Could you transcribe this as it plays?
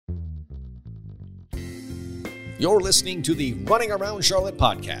You're listening to the Running Around Charlotte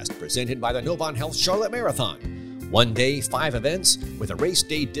podcast presented by the Novant Health Charlotte Marathon. 1 day, 5 events with a race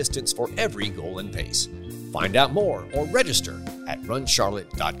day distance for every goal and pace. Find out more or register at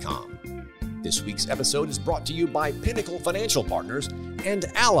runcharlotte.com. This week's episode is brought to you by Pinnacle Financial Partners and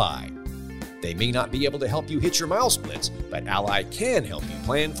Ally. They may not be able to help you hit your mile splits, but Ally can help you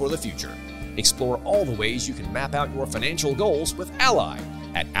plan for the future. Explore all the ways you can map out your financial goals with Ally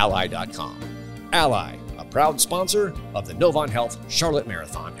at ally.com. Ally, a proud sponsor of the Novant Health Charlotte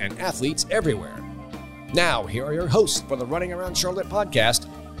Marathon and athletes everywhere. Now, here are your hosts for the Running Around Charlotte podcast,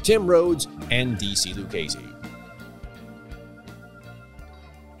 Tim Rhodes and DC Lucchese.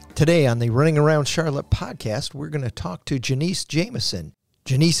 Today on the Running Around Charlotte podcast, we're going to talk to Jeniece Jamison.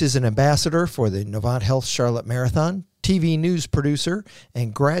 Jeniece is an ambassador for the Novant Health Charlotte Marathon, TV news producer,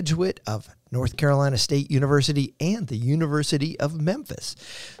 and graduate of North Carolina State University and the University of Memphis.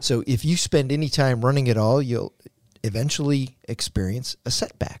 So if you spend any time running at all, you'll eventually experience a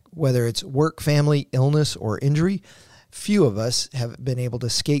setback. Whether it's work, family, illness, or injury, few of us have been able to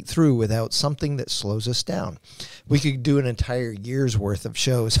skate through without something that slows us down. We could do an entire year's worth of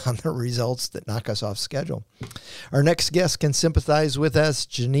shows on the results that knock us off schedule. Our next guest can sympathize with us.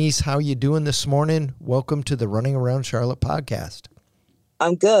 Jeniece, how you doing this morning? Welcome to the Running Around Charlotte podcast.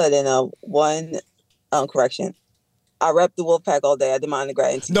 I'm good. And one correction. I repped the Wolfpack all day. I did my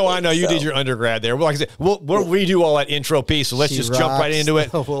undergrad. No, I know. You did your undergrad there. Well, like I said, we'll redo all that intro piece, so let's just jump right into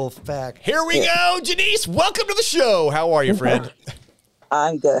it. The Wolfpack. Here we go. Jeniece, welcome to the show. How are you, friend?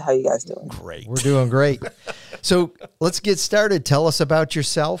 I'm good. How you guys doing? Great. We're doing great. So let's get started. Tell us about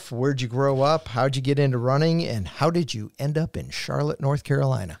yourself. Where'd you grow up? How'd you get into running? And how did you end up in Charlotte, North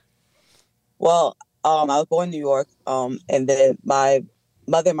Carolina? Well, I was born in New York, and then my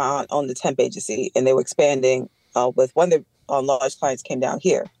mother and my aunt owned the temp agency, and they were expanding with one of their large clients came down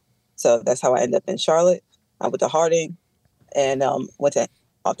here. So that's how I ended up in Charlotte. I went to Harding and went to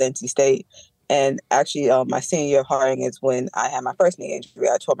off to NC State. And actually, my senior year of Harding is when I had my first knee injury.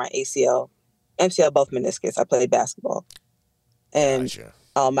 I tore my ACL, MCL, both meniscus. I played basketball. And Gotcha.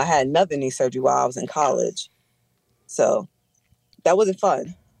 I had another knee surgery while I was in college. So that wasn't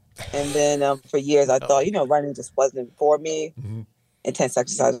fun. And then for years, I thought, running just wasn't for me. Mm-hmm. Intense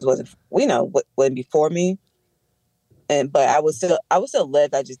exercise wasn't, wouldn't be for me. But I was still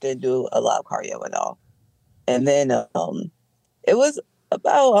live. I just didn't do a lot of cardio at all. And then it was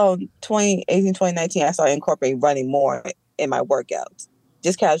about 2018, 2019, I started incorporating running more in my workouts.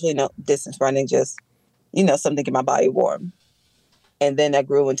 Just casually, distance running, just, something to get my body warm. And then that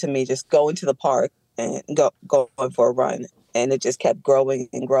grew into me just going to the park and going for a run. And it just kept growing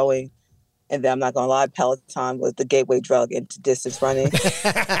and growing. And then I'm not going to lie, Peloton was the gateway drug into distance running.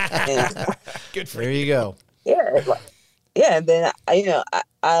 Good for There you go. Yeah, and then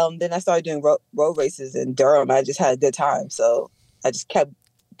I started doing road races in Durham. I just had a good time, so I just kept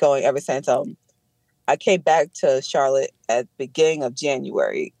going ever since. I came back to Charlotte at the beginning of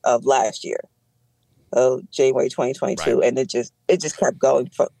January of last year, January 2022, right. And it just kept growing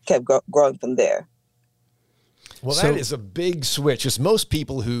from there. Well, that is a big switch. Because most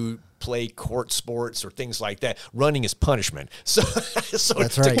people who play court sports or things like that, running is punishment. So That's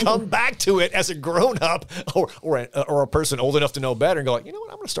to right. come back to it as a grown-up or a person old enough to know better and go, you know what,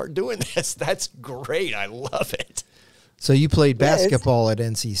 I'm going to start doing this. That's great. I love it. So you played basketball at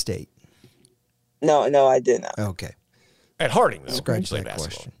NC State? No, I did not. Okay. At Harding, though. Scratch Played that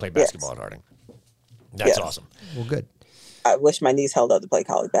basketball. question. Played basketball at Harding. That's awesome. Well, good. I wish my knees held up to play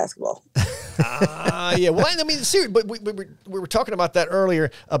college basketball. Yeah. Well, I mean, seriously, but we were talking about that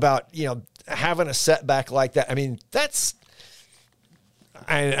earlier about, having a setback like that. I mean, that's,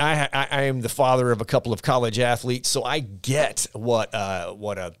 I am the father of a couple of college athletes, so I get what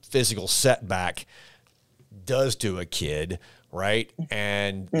a physical setback does to a kid, right?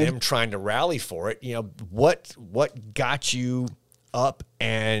 And them trying to rally for it. What got you up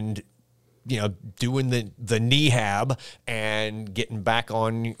and doing the knee-hab and getting back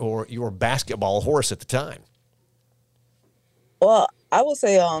on your basketball horse at the time? Well, I will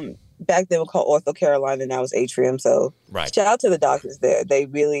say back then we called Ortho Carolina, and now it's Atrium. So right. Shout out to the doctors there. They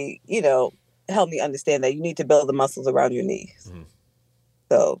really, helped me understand that you need to build the muscles around your knees. Mm.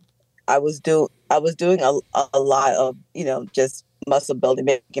 So I was doing a lot of, just muscle building,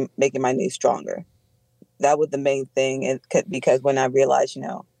 making my knees stronger. That was the main thing. And because when I realized,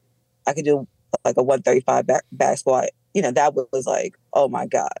 I could do like a 135 back squat, that was like, oh my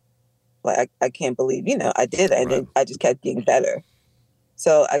God. Like, I can't believe, I did that. And then I just kept getting better.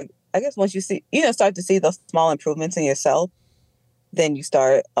 So I guess once you see, start to see those small improvements in yourself, then you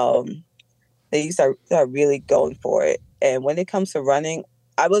start really going for it. And when it comes to running,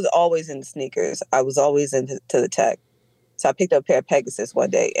 I was always into sneakers. I was always into the tech. So I picked up a pair of Pegasus one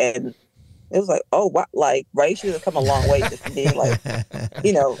day, and it was like, oh, wow, like running shoes have come a long way just from being like,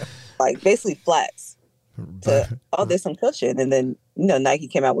 like basically flats to, oh, there's some cushion. And then, Nike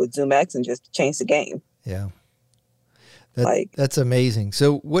came out with Zoom X and just changed the game. Yeah. That's amazing.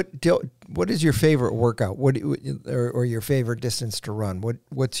 So what is your favorite workout? Or your favorite distance to run?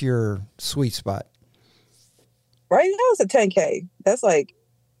 What's your sweet spot? Right now it's a 10K. That's like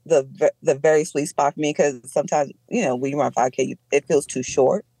the very sweet spot for me, because sometimes, when you run 5K, it feels too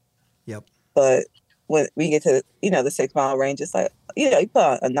short. Yep. But when we get to, the 6 mile range, it's like, you put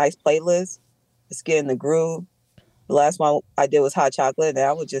on a nice playlist, just get in the groove. The last one I did was Hot Chocolate, and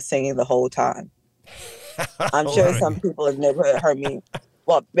I was just singing the whole time. I'm sure some people in the neighborhood heard me,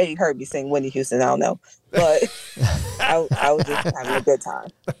 well, maybe heard me sing Whitney Houston, I don't know. But I was just having a good time.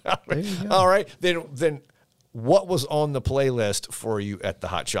 All right. Then what was on the playlist for you at the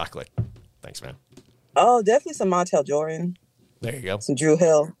Hot Chocolate? Thanks, man. Oh, definitely some Montel Jordan. There you go. Some Drew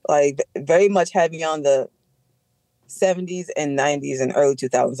Hill. Like, very much heavy on the 70s and 90s and early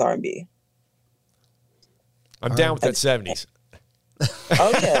 2000s R&B. I'm down with that 70s.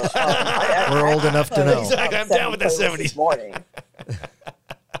 Oh, yeah. We're old enough to know. Exactly. I'm down with that 70s. This morning.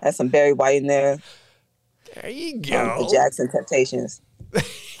 Had some Barry White in there. There you go. The Jackson Temptations.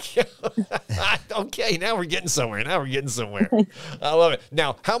 Okay, now we're getting somewhere. I love it.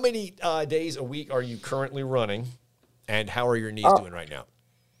 Now, how many days a week are you currently running, and how are your knees doing right now?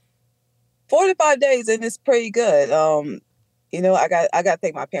 4 to 5 days, and it's pretty good. I got to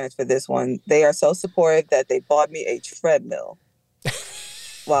thank my parents for this one. They are so supportive that they bought me a treadmill.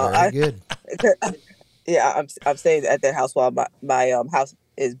 Well, very good. Yeah, I'm staying at their house while my house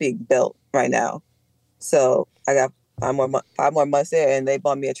is being built right now. So I got 5 more months there, and they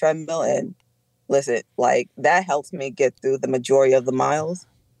bought me a treadmill. And listen, like, that helps me get through the majority of the miles.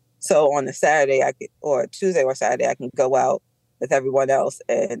 So on a Saturday, or Tuesday or Saturday, I can go out with everyone else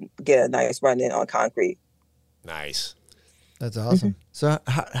and get a nice run in on concrete. Nice. That's awesome. So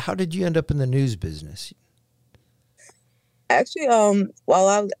how did you end up in the news business? Actually, while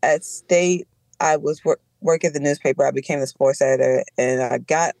I was at State, I was working at the newspaper. I became the sports editor, and I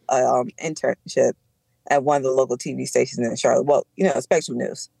got an internship at one of the local TV stations in Charlotte. Well, Spectrum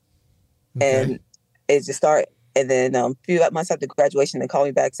News. Okay. And it just started. And then a few months after graduation, they called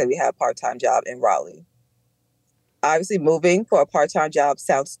me back, said we had a part-time job in Raleigh. Obviously, moving for a part-time job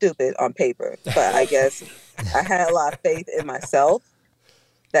sounds stupid on paper, but I guess I had a lot of faith in myself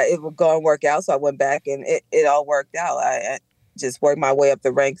that it would go and work out. So I went back, and it all worked out. I just worked my way up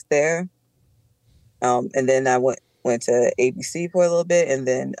the ranks there. And then I went to ABC for a little bit, and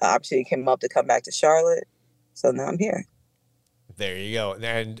then opportunity came up to come back to Charlotte. So now I'm here. There you go.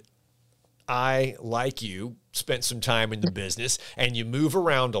 And I, like you, spent some time in the business, and you move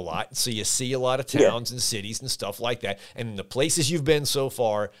around a lot. So you see a lot of towns and cities and stuff like that. And in the places you've been so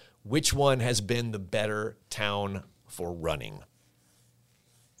far, which one has been the better town for running?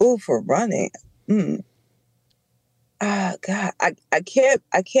 Oh, for running. God, I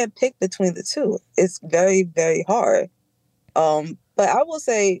can't pick between the two. It's very, very hard. But I will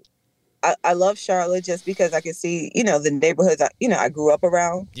say I love Charlotte just because I can see, the neighborhoods I grew up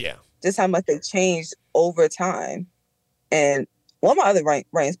around. Yeah. Just how much they changed over time. And one of my other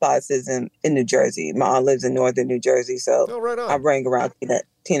rain spots is in New Jersey. My aunt lives in northern New Jersey, so right on. I ring around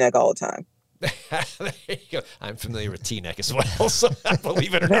Teaneck all the time. There you go. I'm familiar with Teaneck as well, so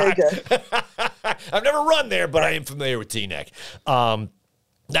believe it or not. I've never run there, but I am familiar with Teaneck.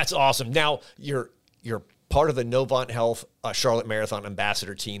 That's awesome. Now, you're part of the Novant Health Charlotte Marathon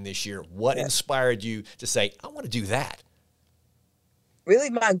Ambassador team this year. What inspired you to say, I want to do that?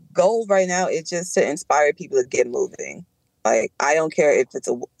 Really, my goal right now is just to inspire people to get moving. Like, I don't care if it's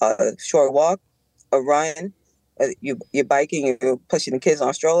a short walk, a run, you're biking, you're pushing the kids on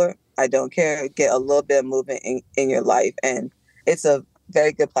a stroller. I don't care. Get a little bit of movement in your life. And it's a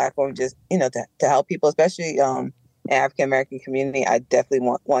very good platform just, to help people, especially in African-American community. I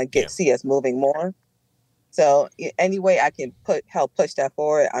definitely want to see us moving more. So any way I can help push that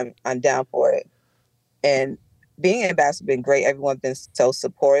forward, I'm down for it. And being an ambassador has been great. Everyone's been so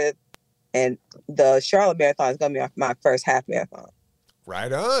supportive. And the Charlotte Marathon is going to be my first half marathon.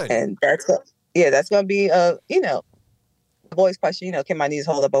 Right on. And that's going to be, I've always questioned, can my knees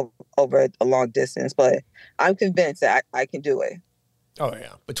hold up over a long distance? But I'm convinced that I can do it. Oh,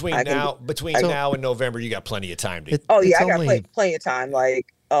 yeah. Between now and November, you got plenty of time to. I got plenty of time. Like,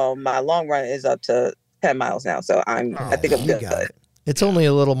 my long run is up to 10 miles now. So I think I'm good. It's only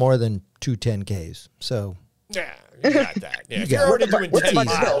a little more than 2 10Ks. So. Yeah, you got that. Yeah, if you're already doing 10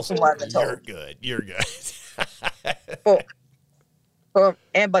 miles, you're good. You're good.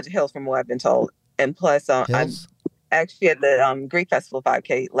 And Budget Hills, from what I've been told. And plus, I'm actually at the Greek Festival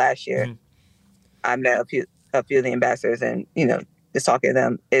 5K last year. Mm-hmm. I met a few of the ambassadors, and just talking to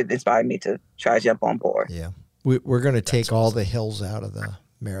them, it inspired me to try to jump on board. Yeah, we're going to take all the hills out of the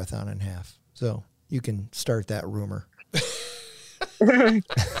marathon in half, so you can start that rumor.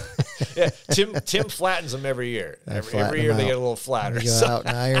 Yeah, Tim flattens them every year. Every year they get a little flatter. We go out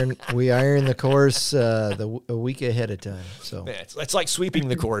and iron the course a week ahead of time. So yeah, it's like sweeping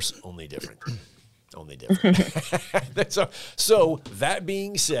the course, only different. Only different. So that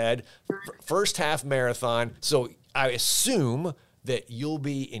being said, first half marathon. So I assume that you'll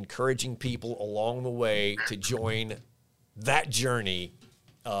be encouraging people along the way to join that journey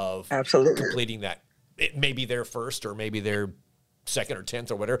of completing that. It may be their first, or maybe their second or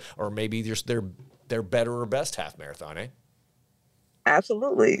 10th or whatever, or maybe just their better or best half marathon, eh?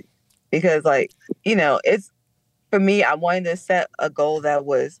 Absolutely. Because it's, for me, I wanted to set a goal that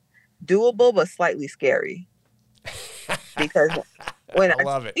was doable but slightly scary. Because when I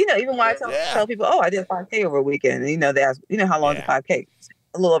love it. Even when I tell people, oh, I did a 5K over a weekend, and they ask, how long is a 5K?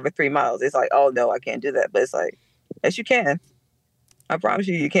 A little over 3 miles. It's like, oh no, I can't do that. But it's like, yes, you can. I promise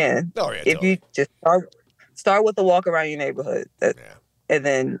you can. Oh, yeah, if you just start with a walk around your neighborhood, and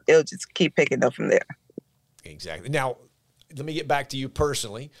then it'll just keep picking up from there. Exactly. Now, let me get back to you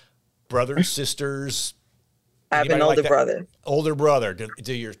personally. Brothers, sisters. I have an older brother. Older brother.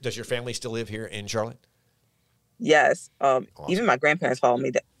 Does your family still live here in Charlotte? Yes. Awesome. Even my grandparents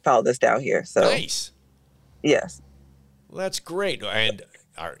followed us down here. So nice. Yes. Well, that's great. And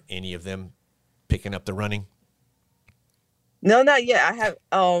are any of them picking up the running? No, not yet. I have.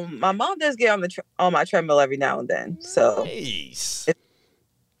 My mom does get on my treadmill every now and then. So nice.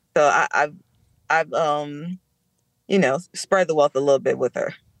 So I've spread the wealth a little bit with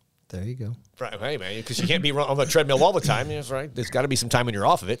her. There you go. Right, hey man, because you can't be on the treadmill all the time. That's right. There's got to be some time when you're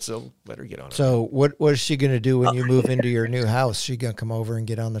off of it. So let her get on it. So what is she going to do when you move into your new house? She going to come over and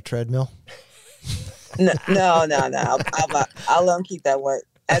get on the treadmill? No. I'll let them keep that one.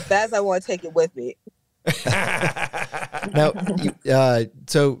 As bad as I want to take it with me. Now,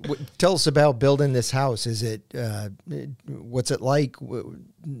 so tell us about building this house. Is it what's it like?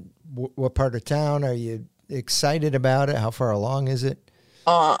 What part of town are you excited about it? How far along is it?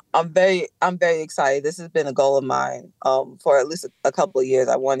 I'm very excited. This has been a goal of mine for at least a couple of years.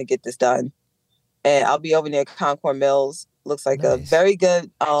 I want to get this done, and I'll be over near Concord Mills. Looks like a very good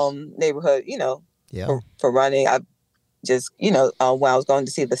neighborhood. For running. I just when I was going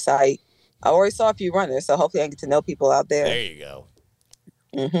to see the site, I already saw a few runners, so hopefully I get to know people out there. There you go.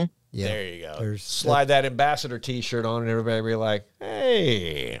 Mm-hmm. Yeah. There you go. Slide that ambassador T-shirt on, and everybody will be like,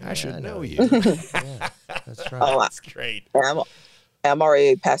 "Hey, I should know you." Yeah, that's right. That's great. I'm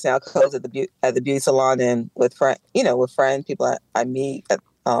already passing out codes at the beauty salon and with friends, people I meet at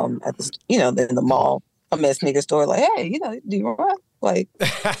the in the mall. I'm in a sneaker store, like, hey, do you run? Like,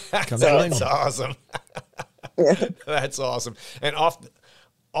 that's awesome. Yeah. That's awesome. And off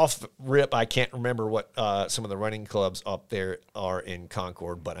the rip, I can't remember what some of the running clubs up there are in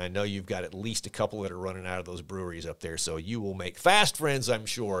Concord, but I know you've got at least a couple that are running out of those breweries up there. So you will make fast friends, I'm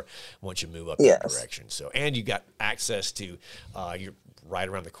sure, once you move up that direction. So, and you got access to you're right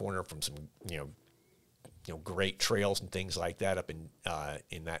around the corner from some great trails and things like that up in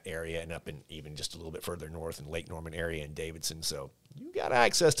that area, and up in even just a little bit further north in Lake Norman area in Davidson. So you got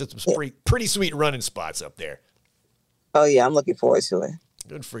access to some pretty sweet running spots up there. Oh yeah, I'm looking forward to it.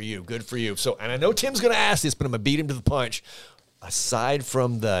 Good for you. Good for you. So, and I know Tim's going to ask this, but I'm going to beat him to the punch. Aside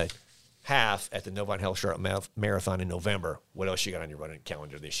from the half at the Novant Health Charlotte Marathon in November, what else you got on your running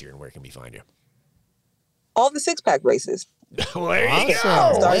calendar this year, and where can we find you? All the 6-pack races. Well, there you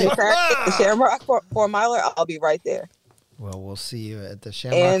go. Starting the Shamrock 4-miler, I'll be right there. Well, we'll see you at the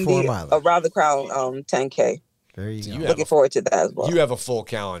Shamrock 4-miler. Around the Crown 10K. There you go. Looking forward to that as well. You have a full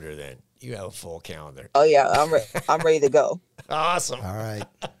calendar then. You have a full calendar. Oh, yeah. I'm ready to go. Awesome. All right.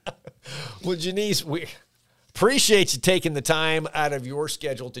 Well, Jeniece, we appreciate you taking the time out of your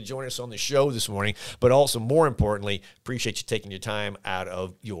schedule to join us on the show this morning, but also, more importantly, appreciate you taking your time out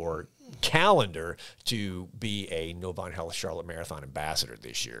of your calendar to be a Novant Health Charlotte Marathon ambassador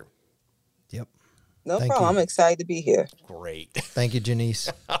this year. Yep. No problem. I'm excited to be here. Great. Thank you,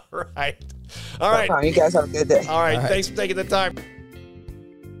 Jeniece. All right. All right. No problem. You guys have a good day. All right. Thanks for taking the time.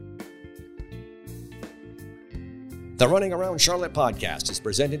 The Running Around Charlotte podcast is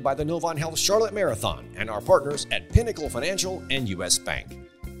presented by the Novant Health Charlotte Marathon and our partners at Pinnacle Financial and U.S. Bank.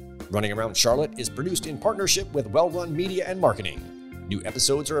 Running Around Charlotte is produced in partnership with Well Run Media and Marketing. New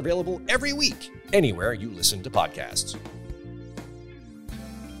episodes are available every week, anywhere you listen to podcasts.